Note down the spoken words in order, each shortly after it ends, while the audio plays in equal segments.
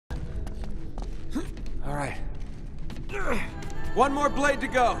All right. One more blade to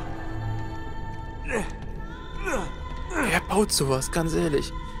go. Wer baut sowas, ganz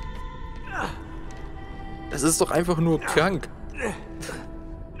ehrlich? Das ist doch einfach nur krank.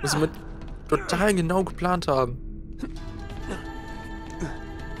 Muss man total genau geplant haben.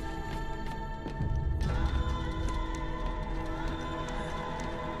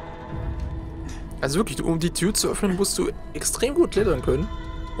 Also wirklich, um die Tür zu öffnen, musst du extrem gut klettern können.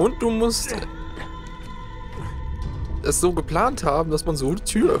 Und du musst es so geplant haben, dass man so die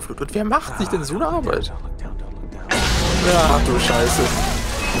Tür öffnet. Und wer macht sich denn so eine Arbeit? Ach du Scheiße.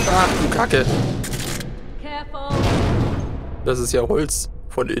 Ach du Kacke. Das ist ja Holz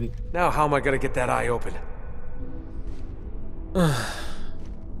von innen. Now how am I gonna get that eye open?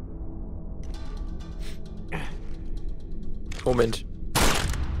 Moment.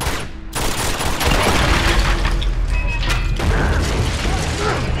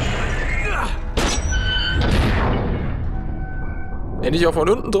 Hätte ich auch von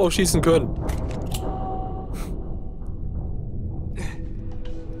unten drauf schießen können.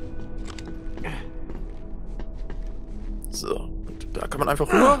 So, und da kann man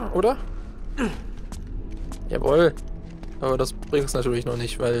einfach rüber, oder? Jawohl. Aber das bringt es natürlich noch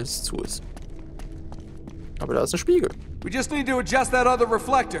nicht, weil es zu ist. Aber da ist ein Spiegel. We just need to adjust that other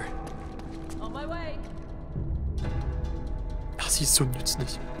reflector. On my way. Ach, sie ist so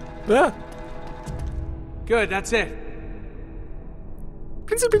nützlich. Ja. Good, that's it.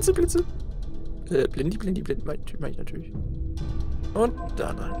 Blitze, Blitze, Blitze. Blindi, Blindi, Blindi, meine ich natürlich. Und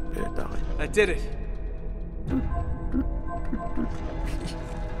da rein, da rein. I did it.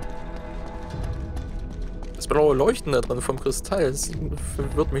 Das blaue Leuchten da dran vom Kristall, das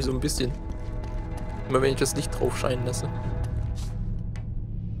verwirrt mich so ein bisschen. Immer wenn ich das Licht drauf scheinen lasse.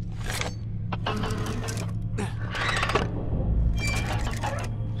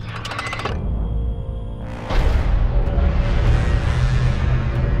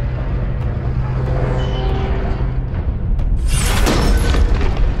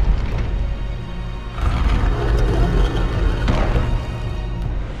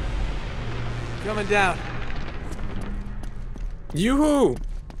 Coming down. Juhu!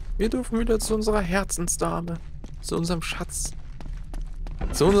 Wir dürfen wieder zu unserer Herzensdame. Zu unserem Schatz.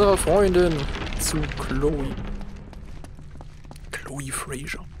 Zu unserer Freundin. Zu Chloe. Chloe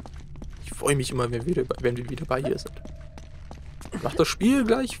Fraser. Ich freue mich immer, wenn wir wieder bei ihr sind. Macht das Spiel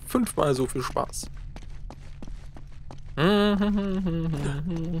gleich 5-mal so viel Spaß. Ich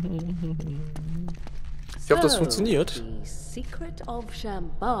hoffe, das funktioniert. The secret of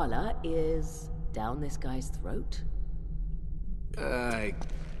Shambhala is down this guy's throat. I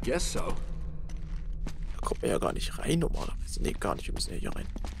guess so. Da kommt man ja gar nicht rein normalerweise. Nee, gar nicht. Wir müssen ja hier rein.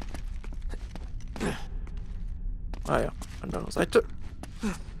 Ah ja, andere Seite.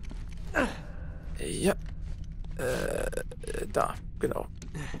 Ja. Da, genau.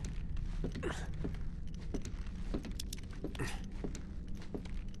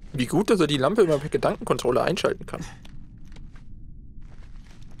 Wie gut, dass er die Lampe immer per Gedankenkontrolle einschalten kann.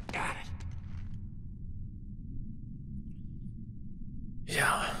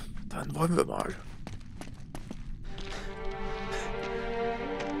 Ja, dann wollen wir mal.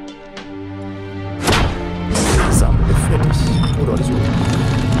 Sammle fertig. Oder so.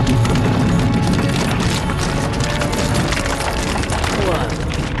 Whoa.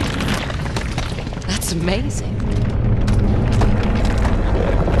 That's amazing.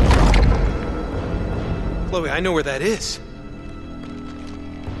 Chloe, I know where that is.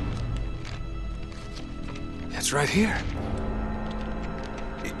 It's right here.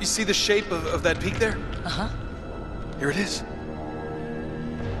 You see the shape of that peak there? Uh-huh. Here it is.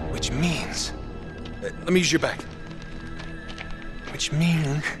 Which means... let me use your back. Which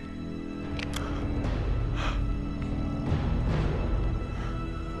means...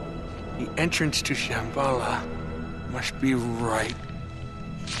 the entrance to Shambhala must be right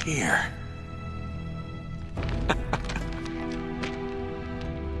here.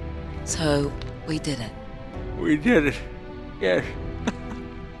 So, we did it. We did it. Yes.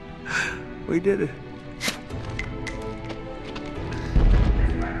 We did it.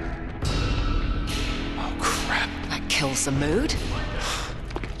 Oh, crap. That kills the mood.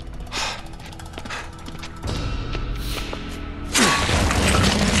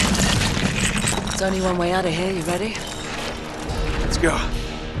 There's only one way out of here. You ready? Let's go.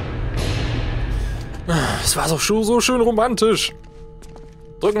 Es war doch schon so schön romantisch.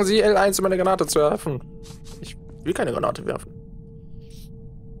 Drücken Sie L1, um eine Granate zu werfen. Ich will keine Granate werfen.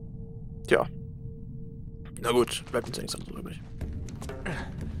 Tja. Na gut, bleibt uns nichts anderes übrig.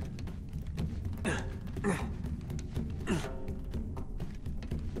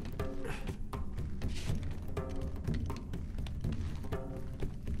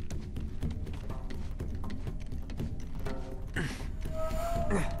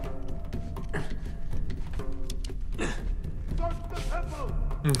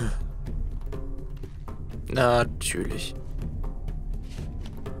 Natürlich.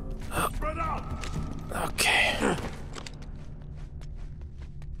 Okay.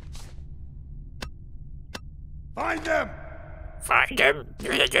 Find them! Find them!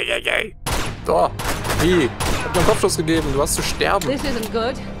 So, wie? Ich hab dir einen Kopfschuss gegeben, du hast zu sterben. This isn't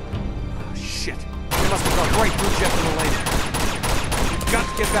good. Oh, shit. They must have gone right through Jeff and the lady. We've got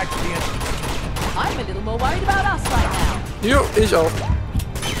to get back to the engine. I'm a little more worried about us right now. Jo, ich auch.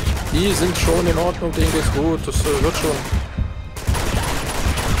 Die sind schon in Ordnung, denen geht's gut, das wird schon.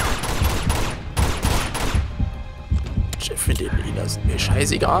 Jeff und Elina sind mir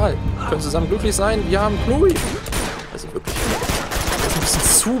scheißegal. Wir können zusammen glücklich sein, wir haben Chloe. Also wirklich, das ist ein bisschen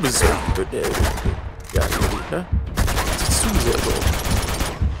zu besorgt. Ja, ne? Das ist zu sehr so.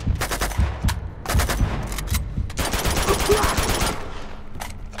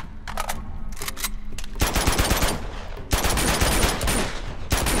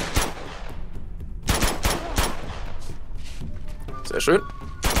 Sehr schön.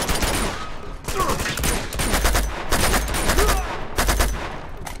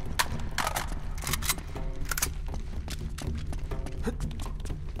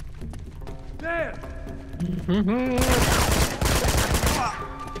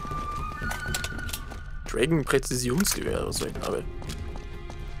 Dragon Präzisionsgewehr oder so ich glaube.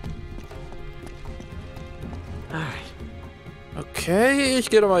 Okay, ich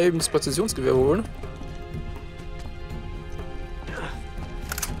gehe doch mal eben das Präzisionsgewehr holen.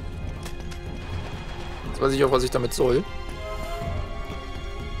 Jetzt weiß ich auch, was ich damit soll.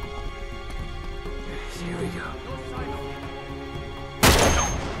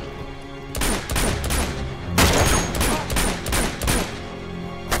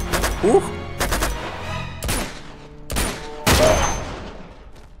 Huch!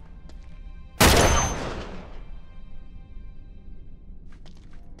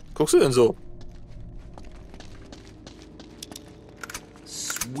 Guckst du denn so?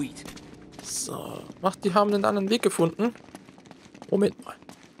 Sweet. So, die haben einen anderen Weg gefunden. Moment mal.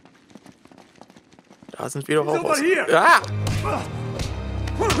 Da sind wir doch auch aus. Ja!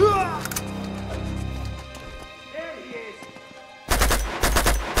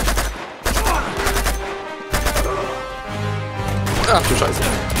 Ach du Scheiße.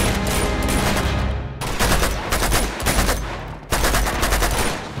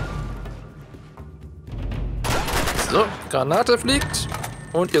 So, Granate fliegt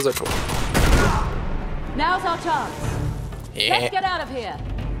und ihr seid tot. Now's our chance. Let's get out of here.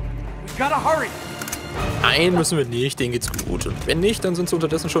 We gotta hurry. Nein, müssen wir nicht, denen geht's gut. Und wenn nicht, dann sind sie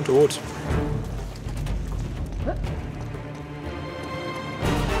unterdessen schon tot.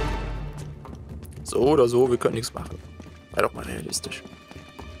 So oder so, wir können nichts machen. Sei doch mal realistisch.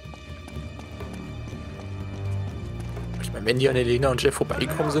 Ich meine, wenn die an Elena und Jeff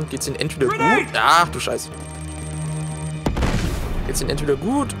vorbeigekommen sind, geht's ihnen entweder gut. Ach du Scheiße. Geht's ihnen entweder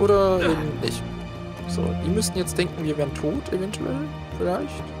gut oder eben nicht. So, die müssten jetzt denken, wir wären tot, eventuell.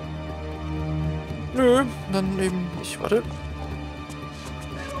 Vielleicht. Nö, dann eben nicht. Warte.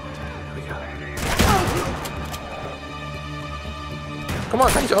 Komm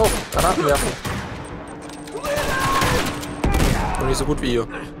mal, kann ich auch. Granaten werfen. Und nicht so gut wie ihr.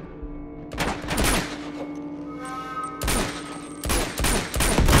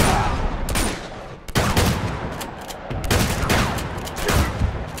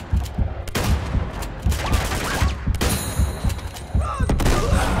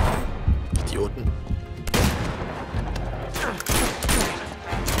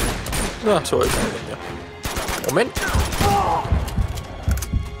 Na toll. Moment.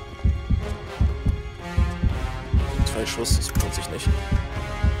 Zwei Schuss, das lohnt sich nicht.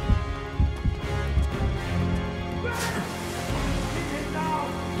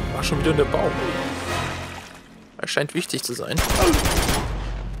 War schon wieder in der Baum. Er scheint wichtig zu sein.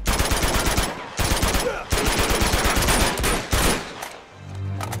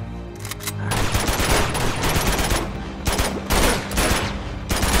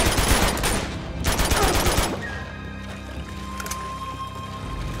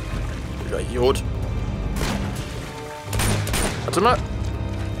 Idiot. Warte mal.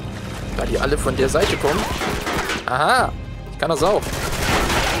 Da die alle von der Seite kommen. Aha. Ich kann das auch.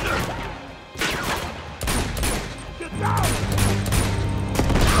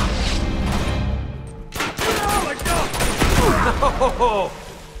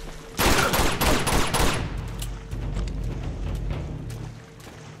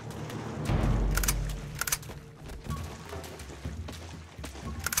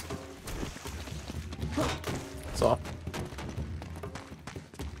 So.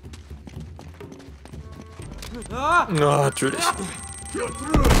 Ja, natürlich.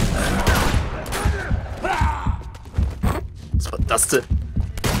 Was war das denn?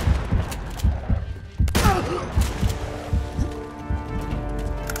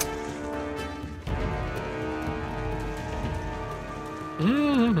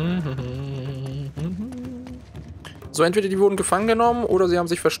 So, entweder die wurden gefangen genommen, oder sie haben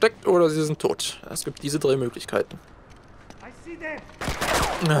sich versteckt, oder sie sind tot. Es gibt diese 3 Möglichkeiten.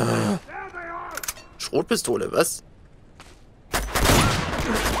 Schrotpistole, was?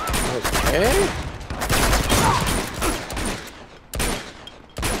 Okay.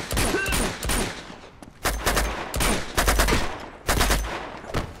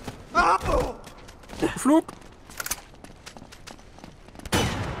 Guten Flug.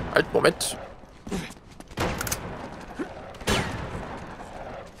 Halt, Moment.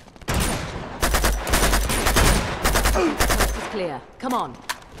 Clear. Come on.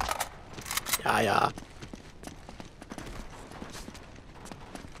 Ja, ja.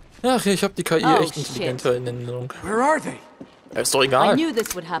 Ach, ich hab die KI Oh, echt intelligenter in Erinnerung. Where are they? Ist doch I egal. knew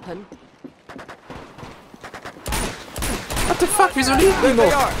this would happen. What the fuck, wieso leben die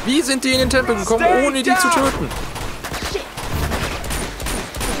noch? Wie sind die in den Tempel gekommen, ohne die zu töten? Shit.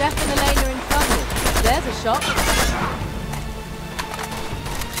 Jeff and Elena are in trouble. There's a shot.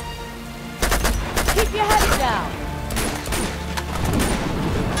 Keep your head down.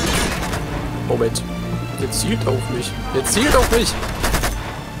 Moment. Der zielt auf mich. Der zielt auf mich.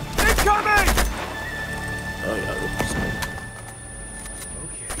 Incoming! Ah ja, das ist gut.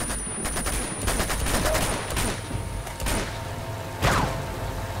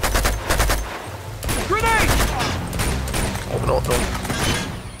 Grenade! Auch in Ordnung.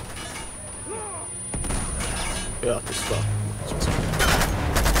 Ja, das war.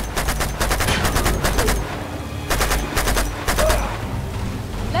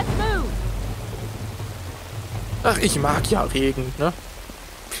 Let's move. Ach, ich mag ja Regen, ne?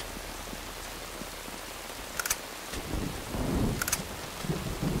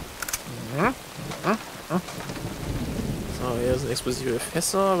 So, hier sind explosive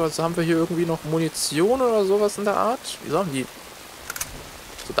Fässer. Was haben wir hier irgendwie noch? Munition oder sowas in der Art? Wie sagen die?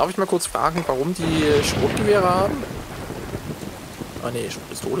 So, darf ich mal kurz fragen, warum die Schrotgewehre haben? Ah ne,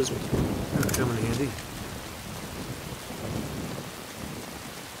 Pistole sind die.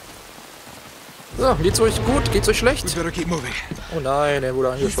 So, geht's euch gut? Geht's euch schlecht? We better keep moving. Oh nein, er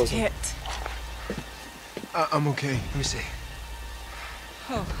wurde angeschossen. I'm okay. Let me see.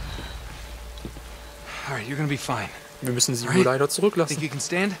 Oh. All right, you're gonna be fine. Wir müssen sie wohl leider Think zurücklassen. you can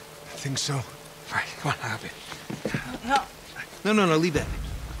stand? I think so. All right, come on, hop in. No, leave that.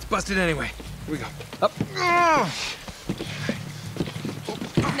 It's busted anyway. Here we go. Up.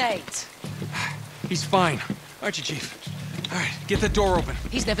 Nate. He's fine. Aren't you, Chief? All right, get the door open.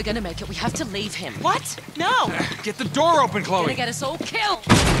 He's never gonna make it. We have to leave him. What? No! Get the door open, Gonna Chloe. get us all killed!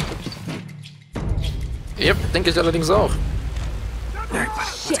 Yep, denke ich allerdings auch. All right,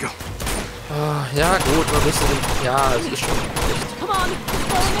 let's go. Ah, ja gut, wir müssen... Ja, es ist schon echt. Come on.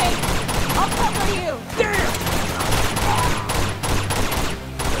 Follow me. I'll cover you.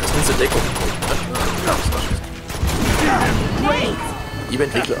 Das ist eine Deckung. Liebe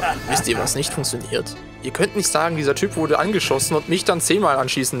Entwickler, wisst ihr, was nicht funktioniert? Ihr könnt nicht sagen, dieser Typ wurde angeschossen und mich dann 10-mal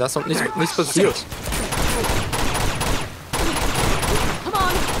anschießen lassen und nichts passiert. Come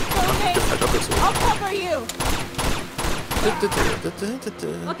on. Follow me. Das ist halt doppelt so. I'll cover you.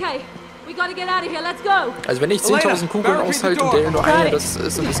 Okay. We gotta get out of here. Let's go. Also wenn ich 10.000 Kugeln aushalte und der nur eine, das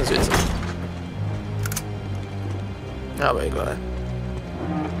ist ein bisschen seltsam. Ja, aber egal.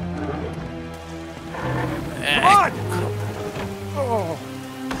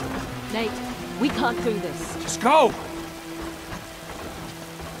 Nate, we can't do this. Just go.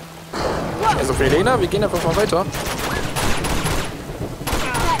 Also für Elena, wir gehen einfach mal weiter.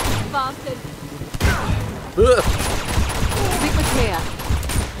 Bastard. Uah. Think we're clear.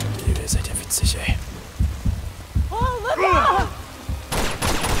 Ihr seid ja witzig, ey. Oh, look out!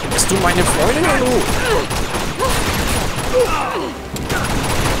 Bist du meine Freundin, oder du?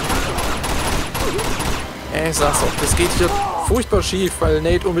 Ich sag's doch, das geht hier furchtbar schief, weil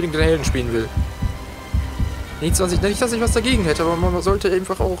Nate unbedingt den Helden spielen will. Nicht, dass ich was dagegen hätte, aber man sollte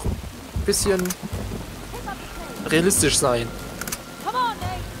einfach auch ein bisschen realistisch sein. Come on,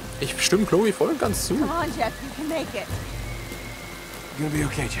 Nate. Ich stimme Chloe voll und ganz zu. Come on, Jeff. You can make it. You're gonna be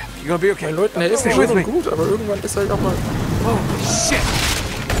okay, Jeff. You're gonna be okay. Den Leuten helfen Stay schön with und me. gut, aber irgendwann ist halt auch mal... Oh, shit.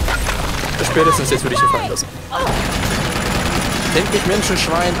 Spätestens jetzt würde ich ihn fallen lassen. Nennt mich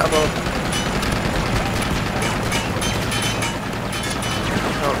Menschenschwein, aber...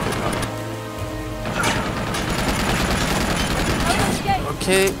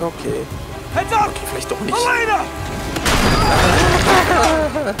 Okay. Okay, Heads up. vielleicht doch nicht. Elena!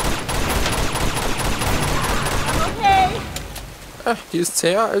 die ist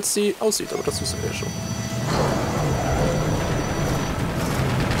zäher, als sie aussieht, aber das wissen wir ja schon.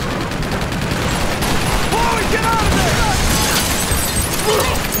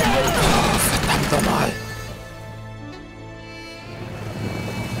 Verdammt nochmal.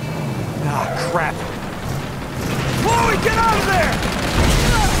 Ah, crap. Chloe, get out of there!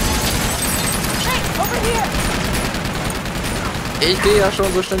 Hey, over here! Ich gehe ja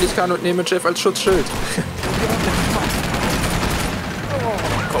schon so schnell ich kann und nehme Jeff als Schutzschild.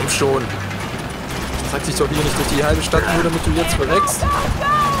 Komm schon. Trag dich doch hier nicht durch die halbe Stadt nur, damit du jetzt verreckst.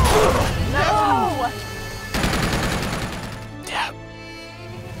 No! Der...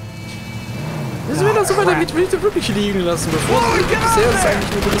 Müssen wir das so weiter mit Wilde wirklich liegen lassen, bevor sie bisher ist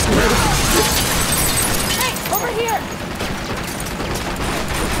eigentlich nur ein bisschen mehr. Hey, over here!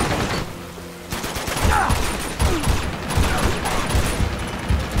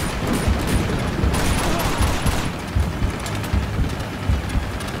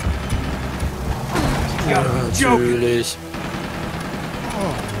 Ja, natürlich.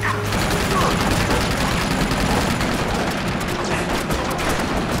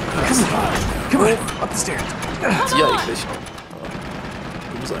 Come on, up the stairs. Sie eigentlich.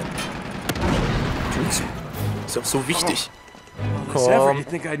 Dumm sein. Tür zu. Ist ja auch so wichtig. This ever, you'd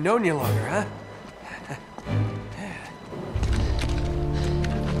think I'd known you longer, huh?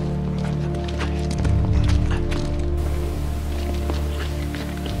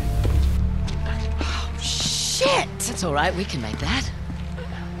 Shit! It's all right. We can make that.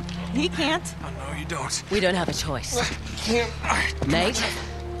 He can't. Oh, no, you don't. We don't have a choice. Nate?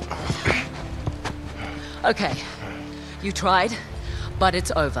 Okay. You tried, but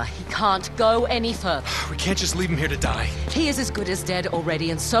it's over. He can't go any further. We can't just leave him here to die. He is as good as dead already,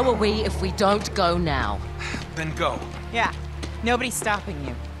 and so are we if we don't go now. Then go. Yeah, nobody's stopping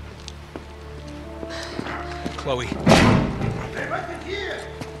you. Chloe.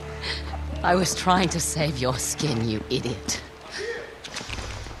 I was trying to save your skin, you idiot.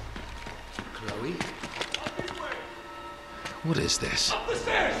 Chloe? What is this?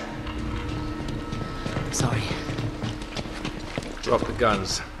 Sorry. Drop the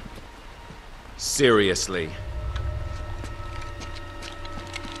guns. Seriously.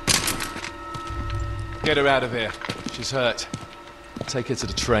 Get her out of here. She's hurt. Take her to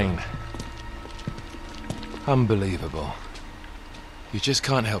the train. Unbelievable. You just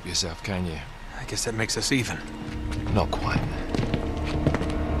can't help yourself, can you? I guess that makes us even. Not quite.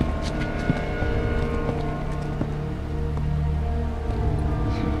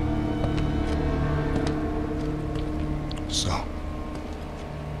 So,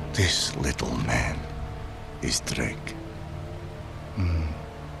 this little man is Drake.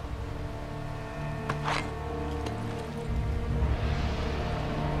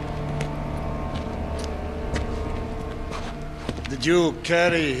 Did you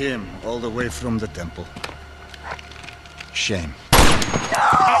carry him all the way from the temple? Shame.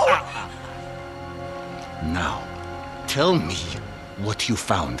 No! Now, tell me what you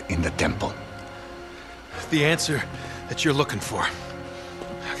found in the temple. The answer that you're looking for.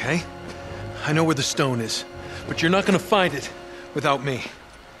 Okay? I know where the stone is, but you're not gonna find it without me.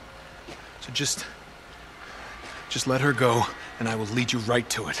 So just let her go, and I will lead you right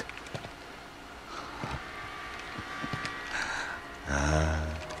to it.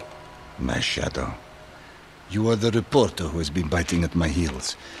 My shadow. You are the reporter who has been biting at my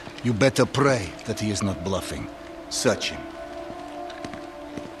heels. You better pray that he is not bluffing. Search him.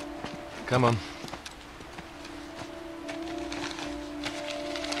 Come on.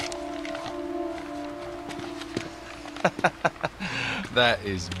 That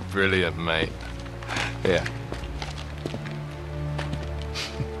is brilliant, mate. Here.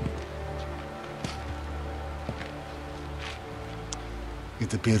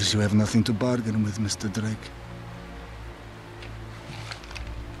 It appears you have nothing to bargain with, Mr. Drake.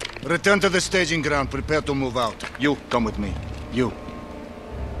 Return to the staging ground. Prepare to move out. You, come with me. You.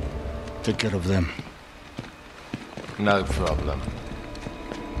 Take care of them. No problem.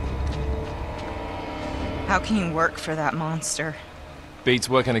 How can you work for that monster? Beats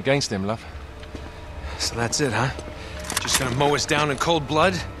working against him, love. So that's it, huh? Just gonna mow us down in cold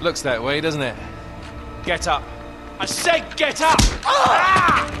blood? Looks that way, doesn't it? Get up. I said get up!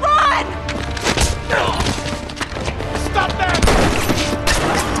 Ah! Run! Stop there!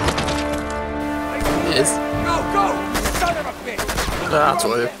 Ist. Go, go! Son of a bitch! Ah,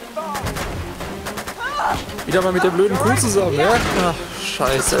 toll. Wieder mal mit der blöden Kuh zusammen, ja? Ach,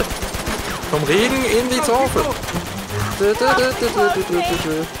 scheiße. Vom Regen in die Traufe.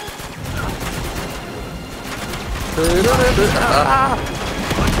 Ah!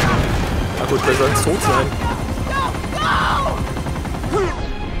 Na gut, wir sollen tot sein.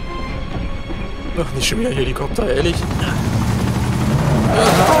 Ach, nicht schon wieder Helikopter, ehrlich.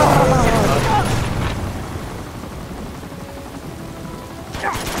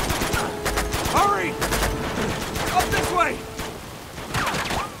 Hurry! Up this way!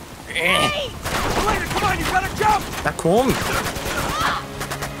 Later, come on, you gotta jump! Na komm!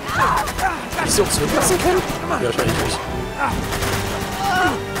 Hätte ich sie auch zurücklassen können? Ja, wahrscheinlich nicht.